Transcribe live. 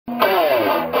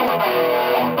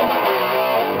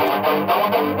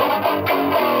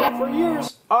For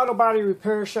years, auto body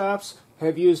repair shops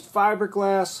have used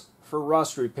fiberglass for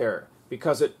rust repair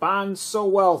because it bonds so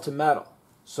well to metal.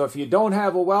 So if you don't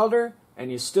have a welder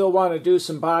and you still want to do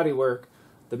some body work,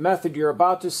 the method you're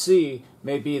about to see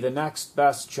may be the next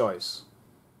best choice.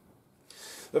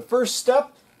 The first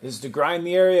step is to grind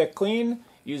the area clean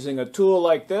using a tool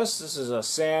like this. This is a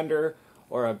sander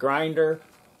or a grinder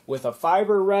with a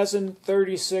fiber resin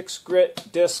 36 grit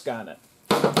disc on it.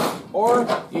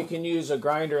 Or you can use a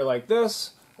grinder like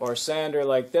this or a sander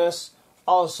like this,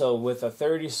 also with a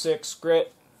 36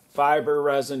 grit fiber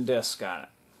resin disc on it.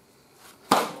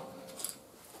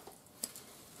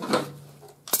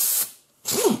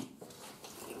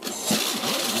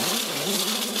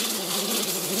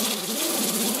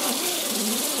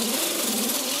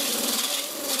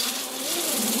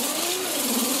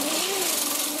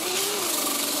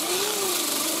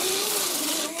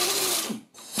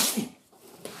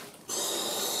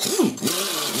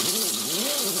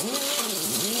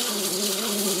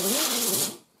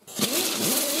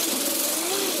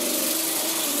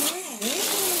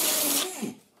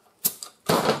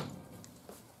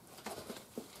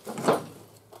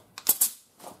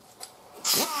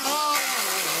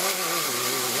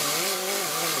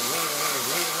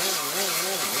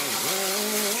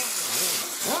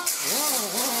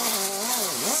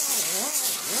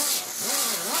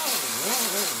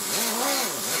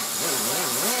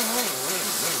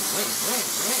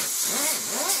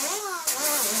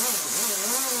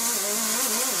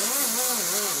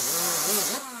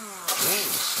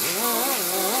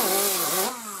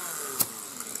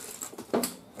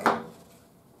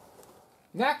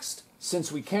 Next,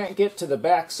 since we can't get to the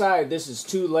back side, this is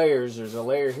two layers, there's a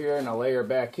layer here and a layer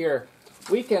back here,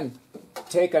 we can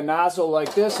take a nozzle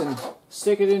like this and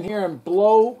stick it in here and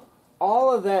blow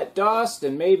all of that dust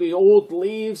and maybe old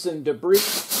leaves and debris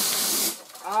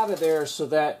out of there so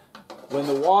that when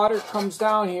the water comes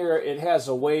down here, it has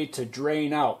a way to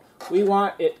drain out. We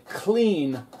want it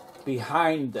clean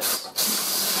behind this.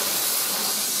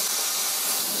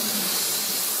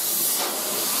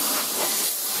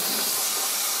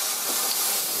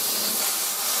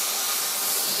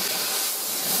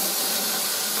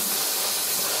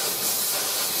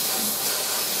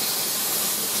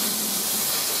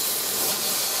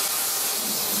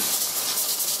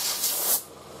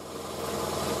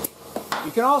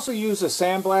 You can also use a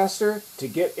sandblaster to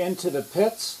get into the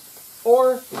pits,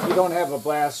 or if you don't have a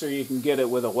blaster, you can get it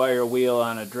with a wire wheel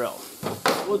on a drill.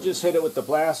 We'll just hit it with the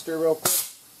blaster real quick.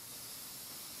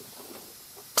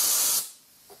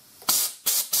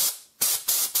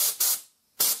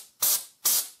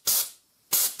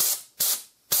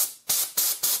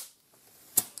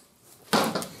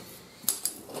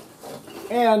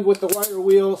 And with the wire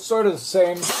wheel, sort of the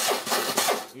same,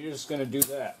 you're just going to do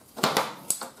that.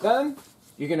 Then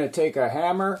you're going to take a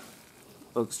hammer,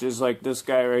 looks just like this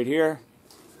guy right here,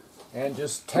 and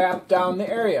just tap down the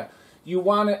area. You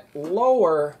want it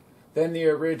lower than the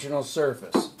original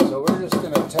surface. So we're just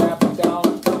going to tap it down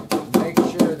and make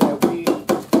sure that we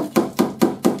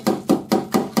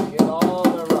get all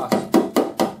the rust.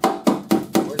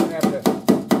 We're going to have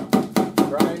to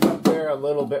grind up there a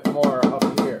little bit more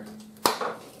up here.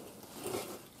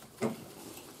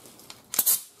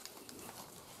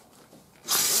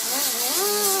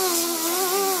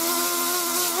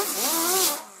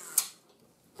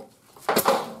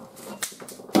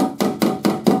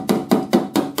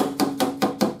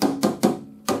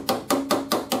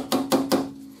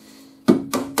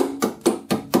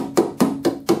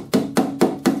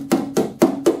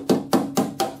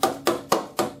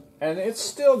 And it's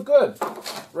still good.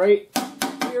 Right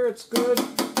here it's good.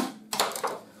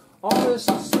 All this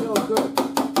is still good.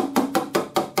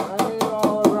 Right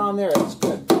all around there it's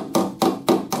good.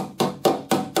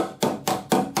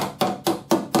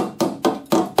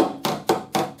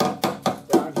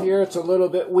 Down here it's a little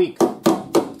bit weak.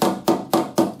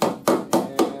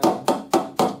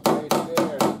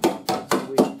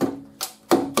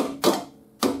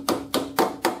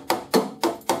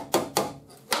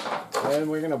 And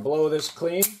we're going to blow this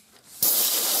clean.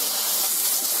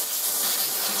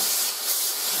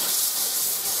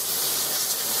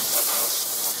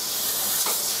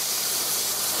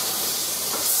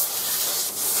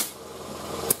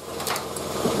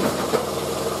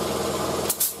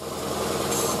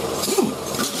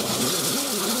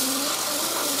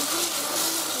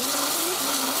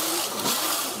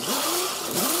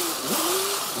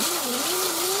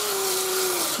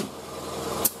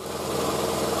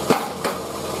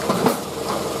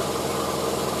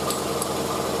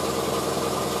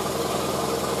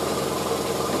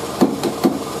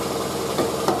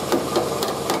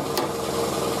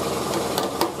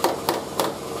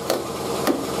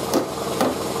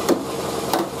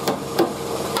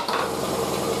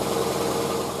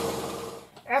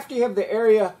 we have the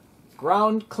area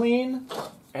ground clean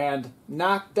and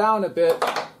knocked down a bit,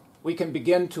 we can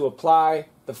begin to apply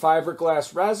the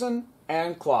fiberglass resin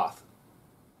and cloth.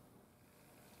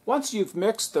 Once you've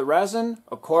mixed the resin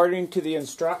according to the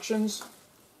instructions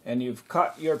and you've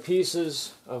cut your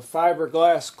pieces of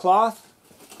fiberglass cloth,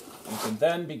 you can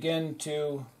then begin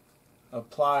to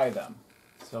apply them.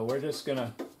 So we're just going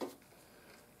to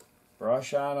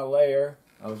brush on a layer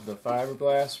of the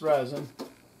fiberglass resin.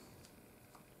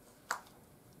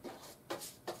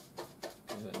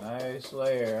 There's a nice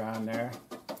layer on there.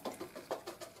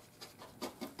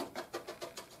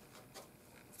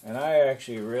 And I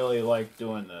actually really like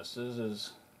doing this.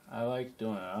 I like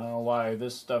doing it. I don't know why.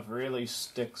 This stuff really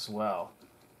sticks well.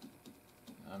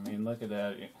 I mean, look at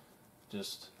that.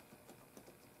 Just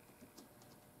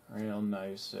real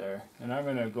nice there. And I'm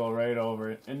going to go right over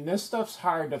it. And this stuff's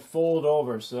hard to fold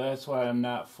over, so that's why I'm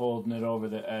not folding it over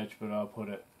the edge, but I'll put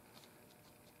it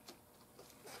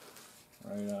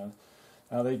right on.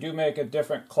 Now they do make a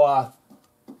different cloth.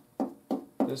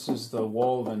 This is the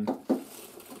woven.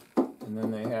 And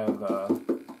then they have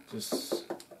just,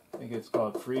 I think it's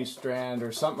called free strand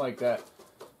or something like that.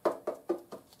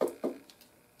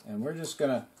 And we're just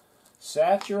going to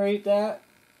saturate that.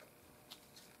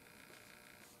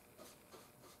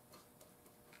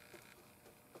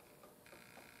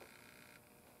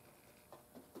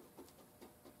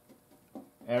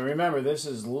 And remember, this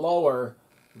is lower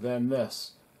than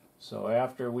this. So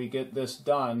after we get this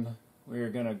done, we're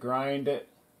going to grind it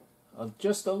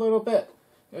just a little bit.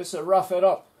 Just to rough it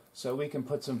up so we can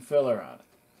put some filler on it.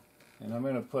 And I'm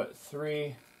going to put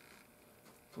 3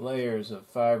 layers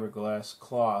of fiberglass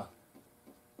cloth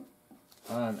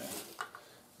on there.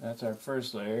 That's our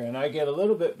first layer. And I get a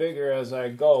little bit bigger as I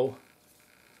go.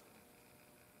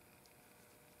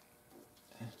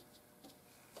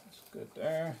 That's good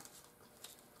there.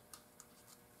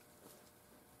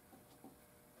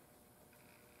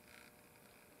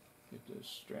 Get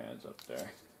those strands up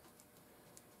there.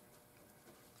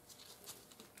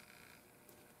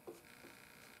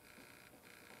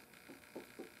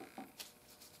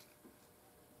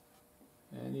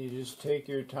 And you just take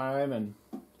your time, and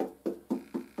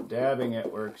dabbing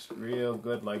it works real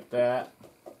good like that.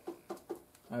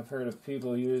 I've heard of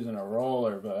people using a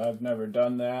roller, but I've never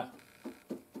done that.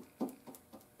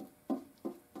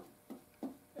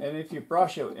 And if you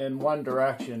brush it in one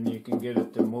direction, you can get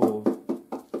it to move.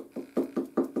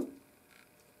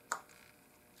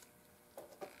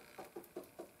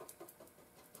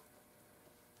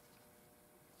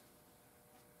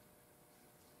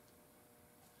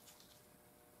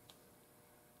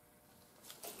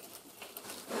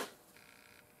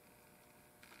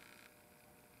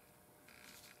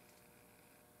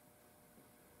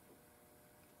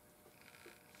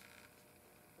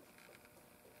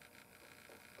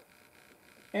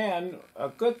 And a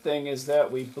good thing is that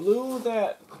we blew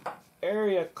that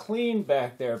area clean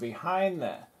back there behind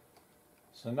that.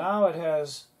 So now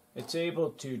it's able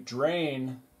to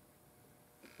drain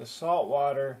the salt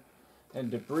water,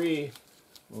 and debris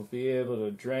will be able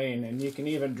to drain. And you can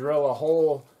even drill a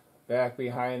hole back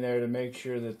behind there to make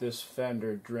sure that this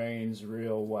fender drains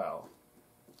real well.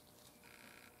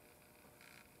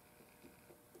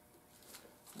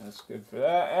 That's good for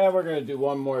that. And we're going to do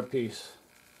one more piece.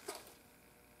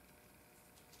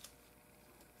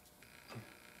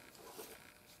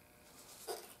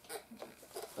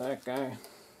 That guy. I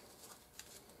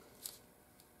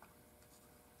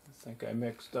think I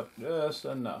mixed up just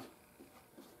enough.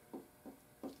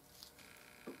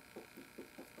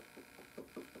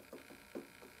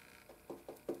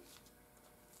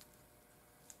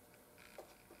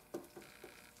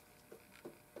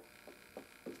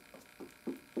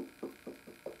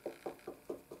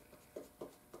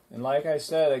 And like I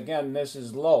said, again, this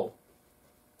is low.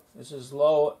 This is a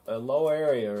low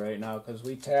area right now because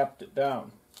we tapped it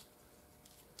down.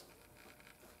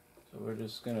 So we're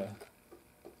just going to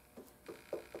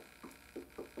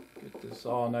get this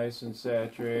all nice and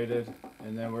saturated,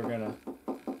 and then we're going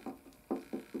to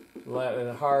let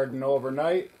it harden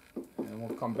overnight, and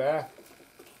we'll come back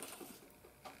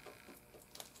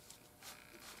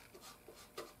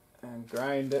and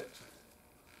grind it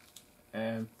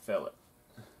and fill it.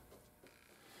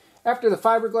 After the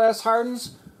fiberglass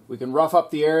hardens, we can rough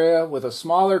up the area with a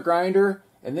smaller grinder,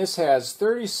 and this has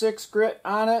 36 grit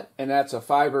on it, and that's a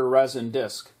fiber resin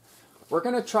disc. We're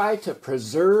going to try to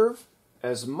preserve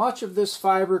as much of this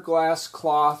fiberglass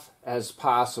cloth as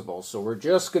possible. So we're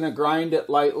just going to grind it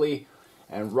lightly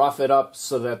and rough it up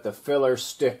so that the filler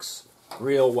sticks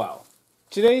real well.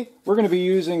 Today we're going to be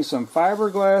using some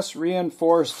fiberglass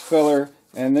reinforced filler,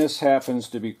 and this happens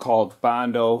to be called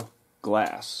Bondo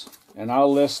Glass. And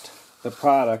I'll list the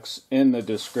products in the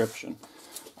description.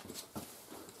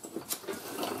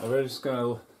 We're just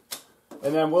gonna,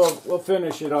 and then we'll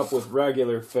finish it up with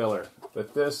regular filler.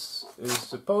 But this is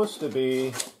supposed to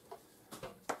be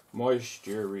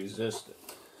moisture resistant.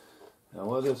 Now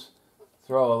we'll just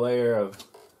throw a layer of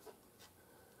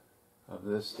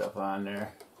this stuff on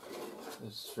there.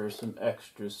 This is for some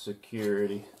extra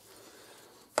security.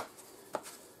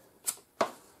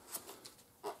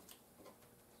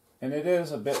 And it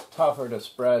is a bit tougher to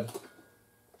spread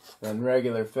than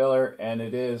regular filler, and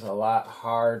it is a lot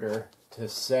harder to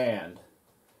sand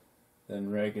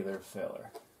than regular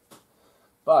filler.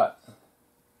 But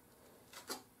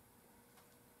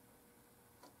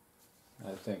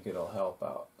I think it'll help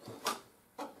out.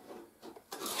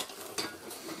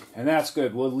 And that's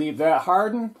good. We'll leave that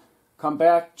harden, come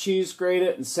back, cheese grate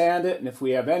it, and sand it, and if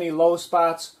we have any low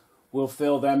spots, we'll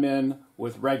fill them in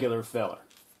with regular filler.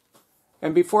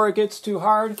 And before it gets too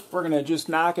hard, we're going to just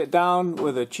knock it down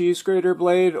with a cheese grater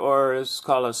blade, or it's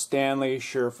called a Stanley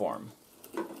Sureform.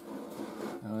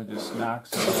 And it just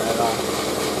knocks some of that off.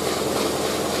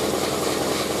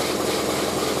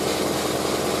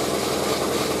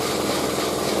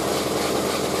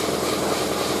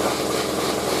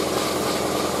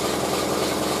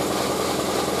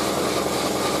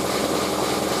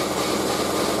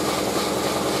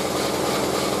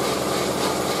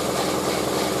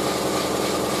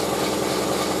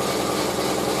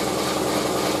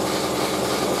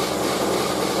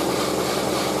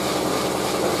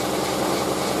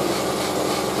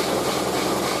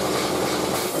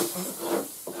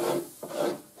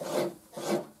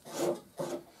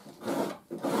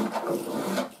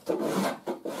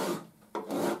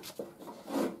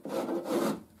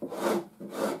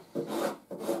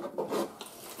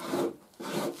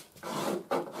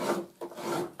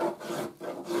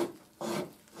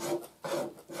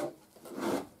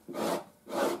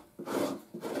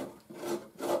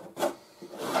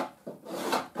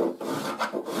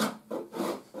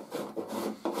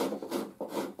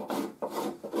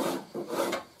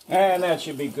 And that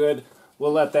should be good.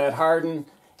 We'll let that harden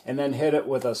and then hit it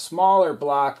with a smaller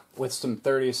block with some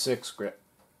 36 grit.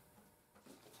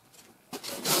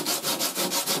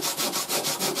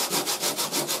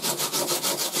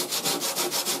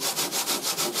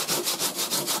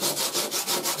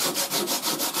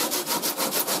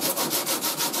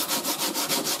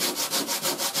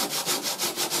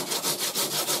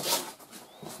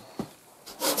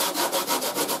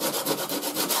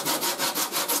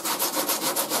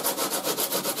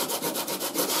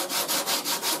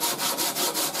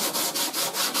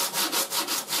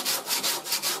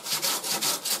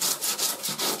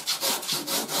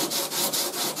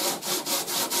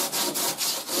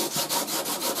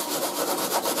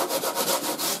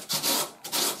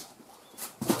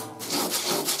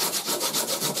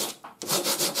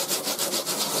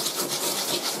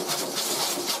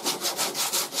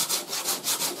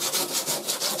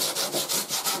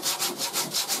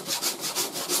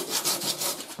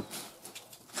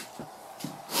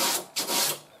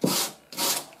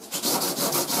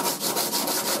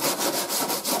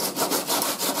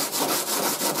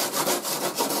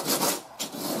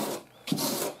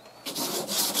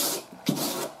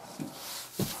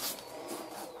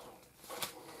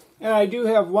 And I do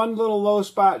have one little low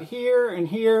spot here,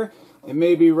 and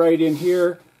maybe right in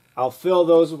here. I'll fill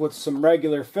those with some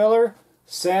regular filler,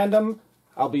 sand them.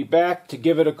 I'll be back to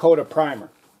give it a coat of primer.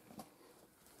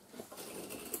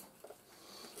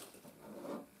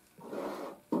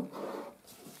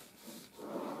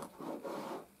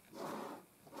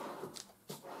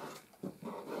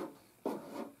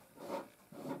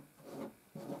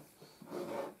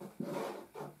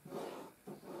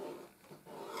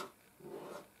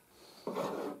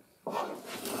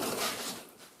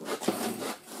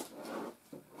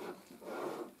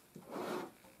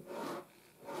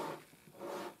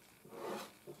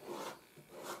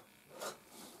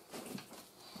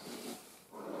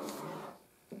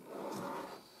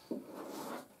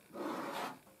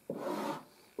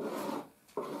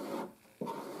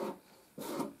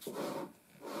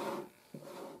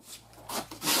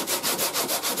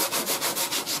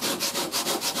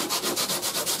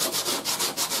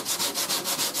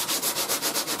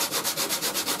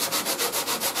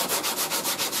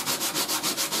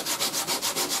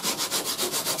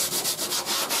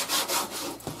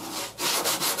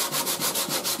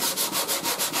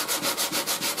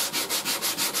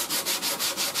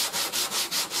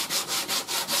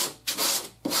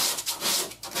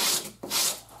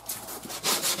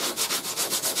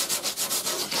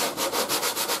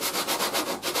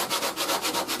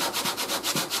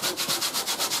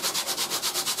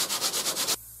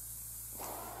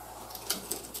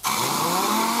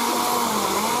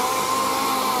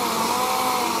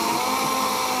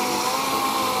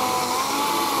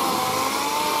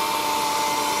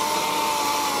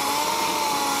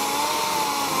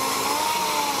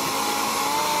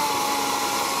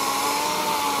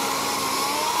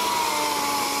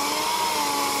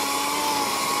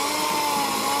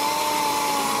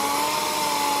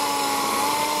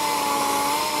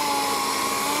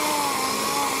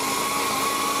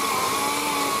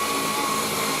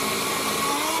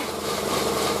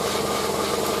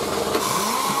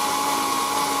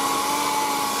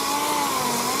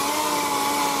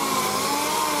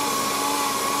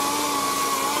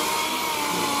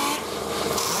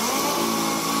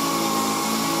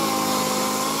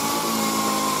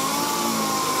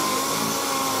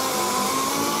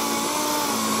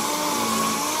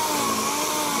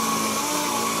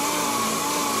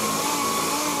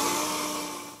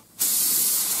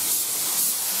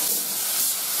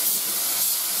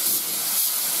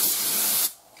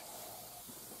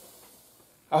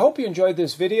 I hope you enjoyed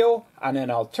this video on an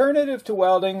alternative to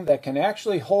welding that can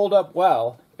actually hold up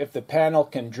well if the panel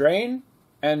can drain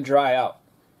and dry out.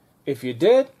 If you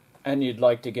did, and you'd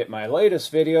like to get my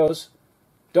latest videos,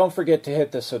 don't forget to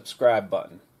hit the subscribe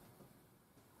button.